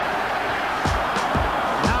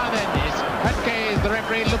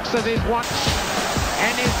referee looks at his watch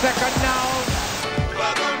and his second now.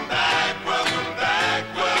 Welcome back, welcome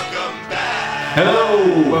back, welcome back.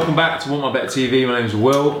 Hello! Welcome back to Want My Better TV. My name is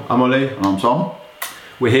Will. I'm Ollie. And I'm Tom.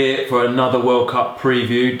 We're here for another World Cup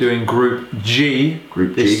preview, doing Group G.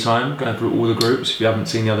 Group this G. time, going through all the groups. If you haven't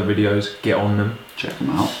seen the other videos, get on them. Check them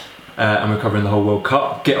out. And we're covering the whole World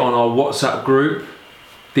Cup. Get on our WhatsApp group.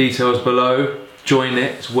 Details below. Join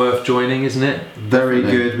it. It's worth joining, isn't it? Very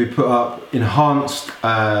good. We put up enhanced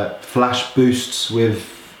flash boosts with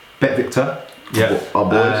BetVictor. Yeah. Our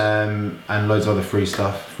boys. And loads of other free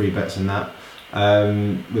stuff, free bets and that.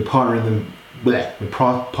 We're partnering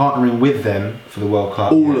with them for the World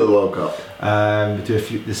Cup. All of the World Cup. We do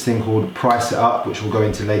this thing called Price It Up, which we'll go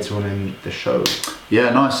into later on in the show. Yeah,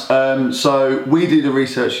 nice. So we do the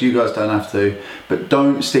research, you guys don't have to, but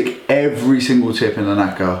don't stick every single tip in the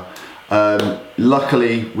knacker.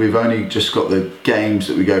 Luckily, we've only just got the games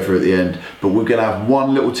that we go through at the end, but we're going to have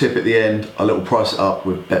one little tip at the end, a little Price It Up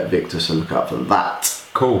with BetVictor, so look out for that.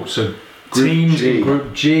 Cool. So Group teams G. in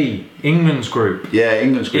Group G. England's group. Yeah,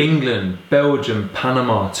 England's group. England, Belgium,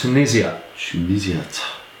 Panama, Tunisia. Tunisia.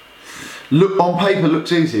 Look, on paper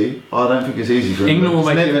looks easy. I don't think it's easy for England will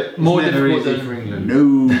England. make it more difficult easy than for England.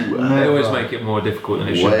 No. They always make it more difficult than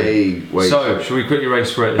it should be. Way. So, should we quickly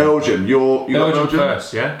race through it then? Belgium, you got Belgium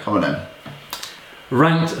first, yeah? Come on then.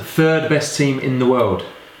 Ranked third best team in the world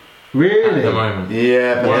Really? at the moment.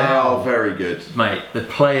 Yeah, but Wow. they are very good. Mate, the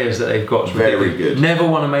players that they've got is Very ridiculous. good. Never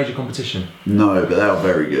won a major competition. No, but they are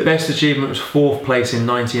very good. Best achievement was 4th place in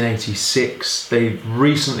 1986. They've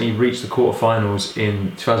recently reached the quarterfinals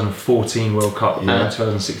in 2014 World Cup Yeah. and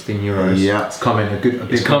 2016 Euros. Yeah. It's coming.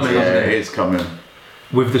 It's coming, Yeah, isn't it? it's coming.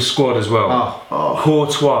 With the squad as well. Oh,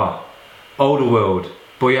 Courtois, Alderweireld,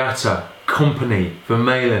 Boyata, Kompany,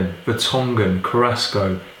 Vermaelen, Vertonghen,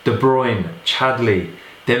 Carrasco, De Bruyne, Chadli,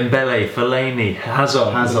 Dembele, Fellaini, Hazard.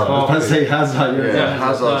 I was about to say Hazard. Yeah,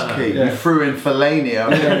 Hazard's no, key. yeah. You threw in Fellaini. I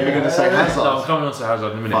was going to say Hazard. No, I'm coming on to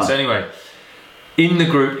Hazard in a minute. Fine. So anyway, in the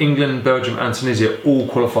group, England, Belgium and Tunisia all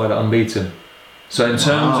qualified unbeaten. So in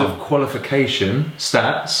terms Wow. of qualification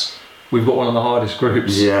stats, we've got one of the hardest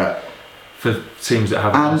groups Yeah, for teams that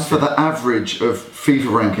haven't and lost for yet. the average of FIFA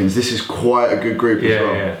rankings, this is quite a good group as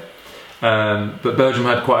well. Yeah. But Belgium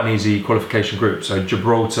had quite an easy qualification group. So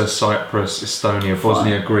Gibraltar, Cyprus, Estonia,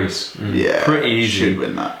 Bosnia, Greece. Yeah, Pretty easy. Should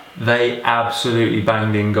win that. They absolutely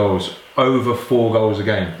banged in goals. Over 4 goals a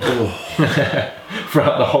game.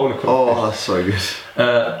 Throughout the whole of Oh, that's so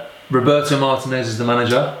good. Roberto Martinez is the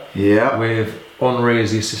manager, Yeah, with Henry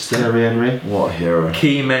as the assistant. Thierry Henry. what a hero.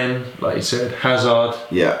 Key men, like you said, Hazard,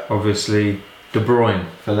 Yeah, obviously, De Bruyne.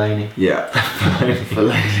 Fellaini. yeah.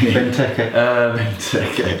 Fellaini.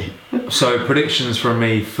 Benteke. Okay. So predictions from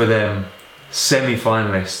me for them,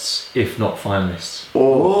 semi-finalists, if not finalists.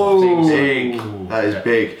 Oh, Big. big. That is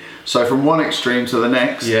big. So from one extreme to the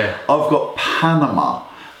next, Yeah. I've got Panama.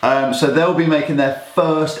 So they'll be making their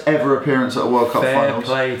first ever appearance at a World Cup Fair finals.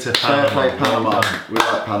 play to Fair Panama. play, Well Panama. done. We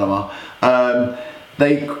like Panama.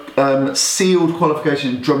 They sealed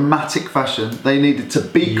qualification in dramatic fashion. They needed to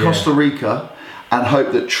beat Yeah. Costa Rica and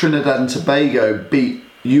hope that Trinidad and Tobago beat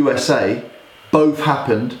USA. Both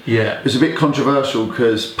happened. Yeah. It was a bit controversial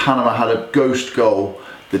because Panama had a ghost goal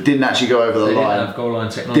that didn't actually go over the They line. didn't have goal line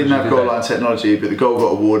technology. Didn't have did goal they? line technology, but the goal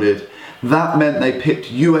got awarded. That meant they picked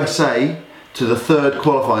USA to the 3rd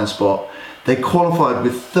qualifying spot. They qualified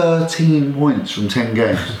with 13 points from 10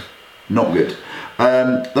 games. Not good.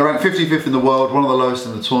 They're ranked 55th in the world, one of the lowest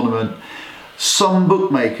in the tournament. Some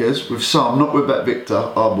bookmakers, with some, not with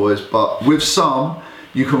BetVictor, our boys, but with some,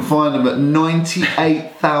 you can find them at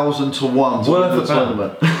 98,000 to 1 to win Worth the a pound.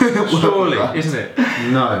 tournament. Surely, isn't it?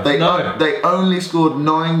 No. They only scored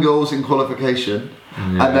 9 goals in qualification,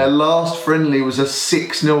 and their last friendly was a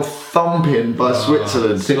 6-0 thumping by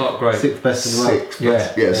Switzerland. It's not great. Sixth best in the world. Sixth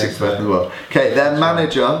best, yeah, sixth best in the world. Okay, their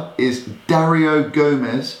manager is Dario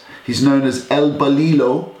Gomez. He's known as El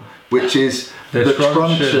Balilo, which is the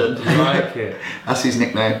truncheon. Like it. That's his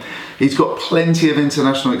nickname. He's got plenty of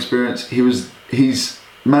international experience. He's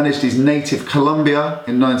managed his native Colombia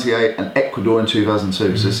in '98 and Ecuador in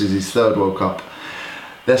 2002. So this is his 3rd World Cup.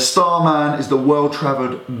 Their star man is the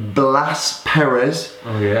world-travelled Blas Perez.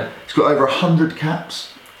 Oh yeah. He's got over 100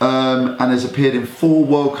 caps and has appeared in 4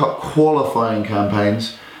 World Cup qualifying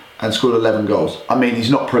campaigns and scored 11 goals. I mean,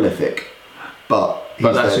 he's not prolific, but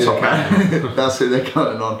he's that's their who top they're man. That's who they're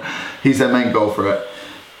counting on. He's their main goal for it.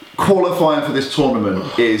 Qualifying for this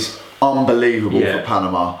tournament is unbelievable for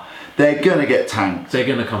Panama. They're going to get tanked. They're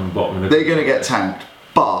going to come bottom of the They're going to get tanked.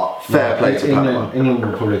 But fair play to Panama. England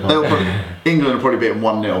will probably come. England will probably beat them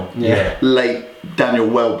 1-0. Yeah. Late Daniel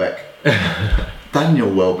Welbeck. Daniel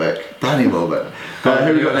Welbeck. Danny Welbeck.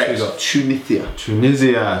 Who we got next? Tunisia.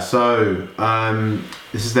 Tunisia. So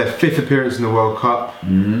this is their 5th appearance in the World Cup.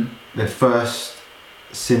 Their first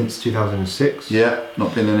since 2006. Yeah,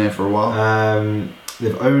 not been in here for a while.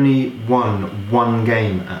 They've only won 1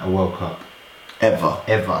 game at a World Cup Ever.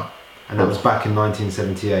 and that was back in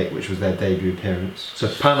 1978, which was their debut appearance. So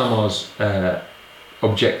Panama's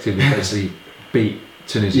objective is basically beat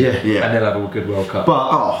Tunisia, Yeah. and they'll have a good World Cup.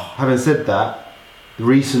 But having said that, the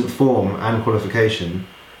recent form and qualification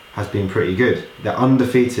has been pretty good. They're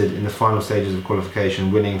undefeated in the final stages of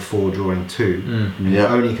qualification, winning 4, drawing 2. Yeah.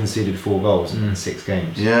 Only conceded 4 goals in 6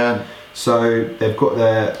 games. Yeah. So they've got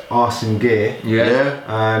their arse in gear.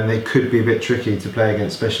 yeah. They could be a bit tricky to play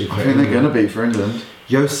against, especially for I think they're going to be for England.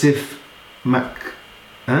 Joseph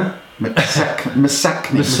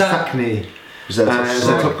Masakni Is that is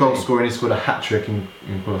their top goal scorer, and he scored a hat-trick in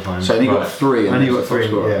qualifying. So he got 3 and And he he's got the top 3,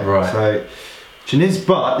 scorer. yeah. Right. So Tunisia,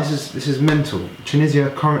 but this is mental. Tunisia are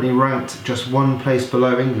currently ranked just 1 place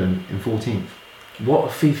below England in 14th. What are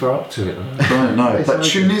FIFA up to it? I don't know. It's But like-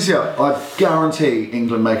 Tunisia, I guarantee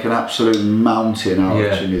England make an absolute mountain out Yeah.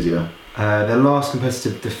 of Tunisia. Their last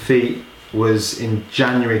competitive defeat was in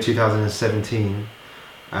January 2017,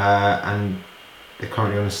 and they're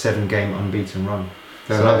currently on a 7-game unbeaten run.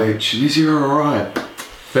 So Tunisia are alright.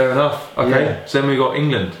 Fair enough. Okay. Yeah. So then we got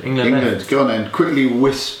England. England. England, go on then. Quickly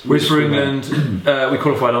For England, we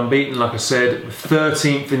qualified unbeaten, like I said,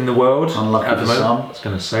 13th in the world. Unlucky at the for moment. some. I was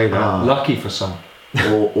going to say that. Ah. Lucky for some.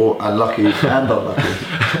 or unlucky and unlucky.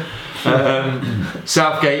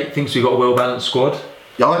 Southgate thinks we've got a well-balanced squad.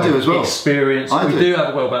 Yeah, I do as well. Experience. I We do. do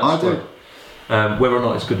have a well-balanced I squad. Whether or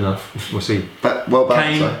not it's good enough, we'll see. Well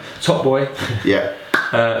balanced. Kane, top boy,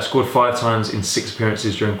 Yeah. scored 5 times in 6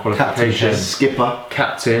 appearances during qualification. Captain. Skipper.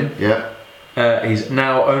 Captain. Yeah. He's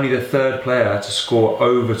now only the 3rd player to score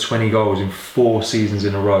over 20 goals in 4 seasons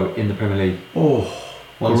in a row in the Premier League. Oh,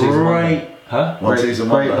 One season wonder. Great. Huh? one season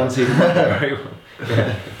Great wonder. 1 season wonder. Very well.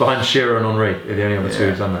 Yeah. Behind Shearer and Henry, they're the only other 2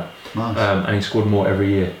 who've done that. Nice. And he scored more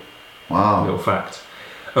every year. Wow. Little fact.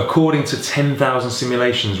 According to 10,000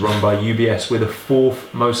 simulations run by UBS, we're the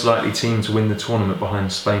 4th most likely team to win the tournament behind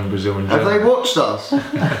Spain, Brazil and Have Germany. they watched us?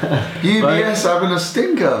 UBS having a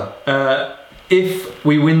stinker. If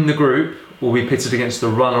we win the group, we'll be pitted against the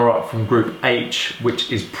runner-up from Group H,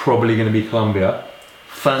 which is probably going to be Colombia.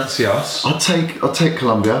 Fancy us. I'll take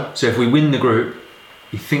Colombia. So if we win the group,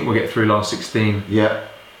 you think we'll get through last 16. Yeah.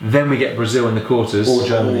 Then we get Brazil in the quarters. Or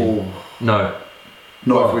Germany. Oh, No.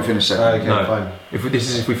 not if we finish second. Okay, No. fine. This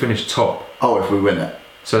is if we finish top. Oh, if we win it.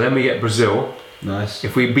 So then we get Brazil. Nice.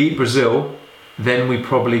 If we beat Brazil, then we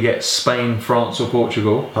probably get Spain, France or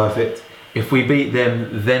Portugal. Perfect. If we beat them,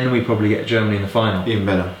 then we probably get Germany in the final. Even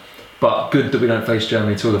better. But good that we don't face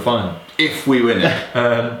Germany till the final. If we win it.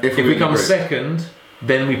 If we we win the come group. second,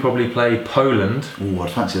 then we probably play Poland. Oh, I'd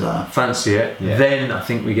fancy that. Fancy it. Yeah. Then I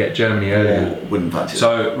think we get Germany earlier. Oh, wouldn't fancy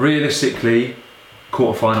So realistically,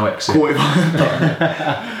 quarter-final exit.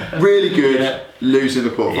 that. Really good. Yeah. Losing the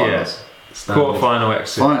quarterfinals. Standard. Quarter-final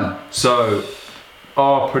exit. Fine. So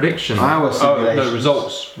our prediction. Our no, simulations.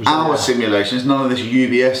 results. Our simulations, none of this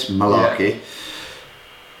UBS malarkey.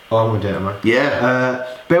 Oh, I'm going to do it, am I?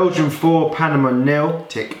 Yeah. Belgium 4, Panama 0.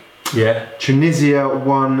 Tick. Yeah. Tunisia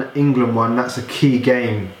 1, England 1. That's a key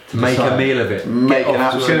game to Make decide. a meal of it. Make Get an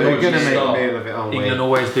off to a absolute- good We're going to make start. a meal of it, aren't England we?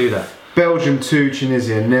 always do that. Belgium 2,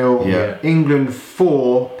 Tunisia 0. Yeah. England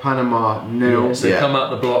 4, Panama 0. So Yeah. come out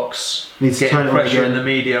the blocks, Needs to turn getting it on pressure again. in the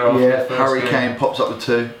media after Yeah. the first Harry game. Kane pops up with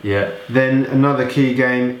 2. Yeah. Then another key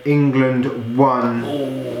game, England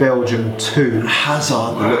 1, Belgium 2.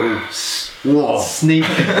 Hazard, the little. Whoa. Sneak.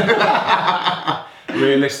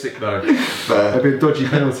 Realistic though. That'd be a dodgy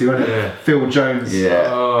penalty, wouldn't it? Yeah. Phil Jones. Yeah.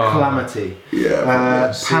 Oh. Calamity.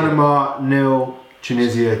 Yeah. Panama 0,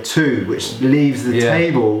 Tunisia 2, which leaves the Yeah.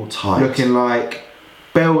 table Tight. looking like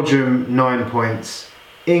Belgium 9 points,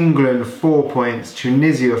 England 4 points,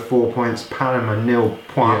 Tunisia 4 points, Panama 0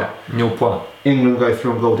 point. Yeah. Nil point. England go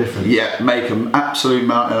through on goal difference. Yeah, make an absolute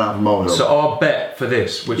mountain out of a molehill. So our bet for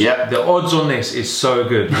this, which Yeah. the odds on this is so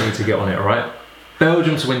good, you need to get on it, alright?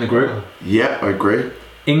 Belgium to win the group, yeah, I agree.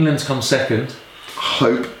 England to come second,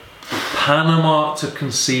 Hope. Panama to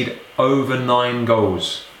concede over 9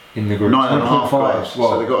 goals in the group. 9.5 9.5. goals. Well,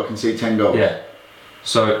 So they've got to concede 10 goals. Yeah.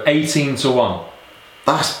 So 18 to 1.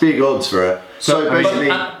 That's big odds for it. So basically,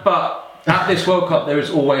 but at this World Cup, there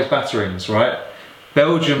is always batterings, right?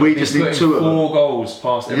 Belgium We have been just need putting 2 of them. 4 goals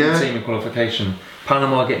past every Yeah. team in qualification.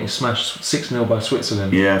 Panama getting smashed 6-0 by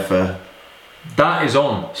Switzerland. yeah, fair. That is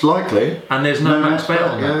on. It's likely. And there's no max bet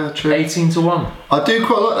on that. Yeah, true. 18 to 1. I do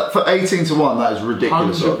quite like that. For 18 to 1, that is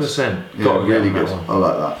ridiculous. 100%. Yeah, Got to really get on good. that one. I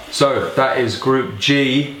like that. So that is Group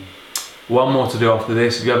G. One more to do after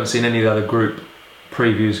this. If you haven't seen any of the other group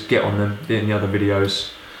previews, get on them in the other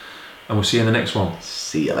videos. And we'll see you in the next one.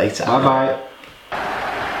 See you later. Bye bye.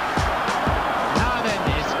 Now then,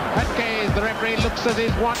 is Petke, the referee looks at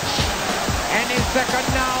his watch. And his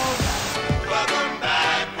second now.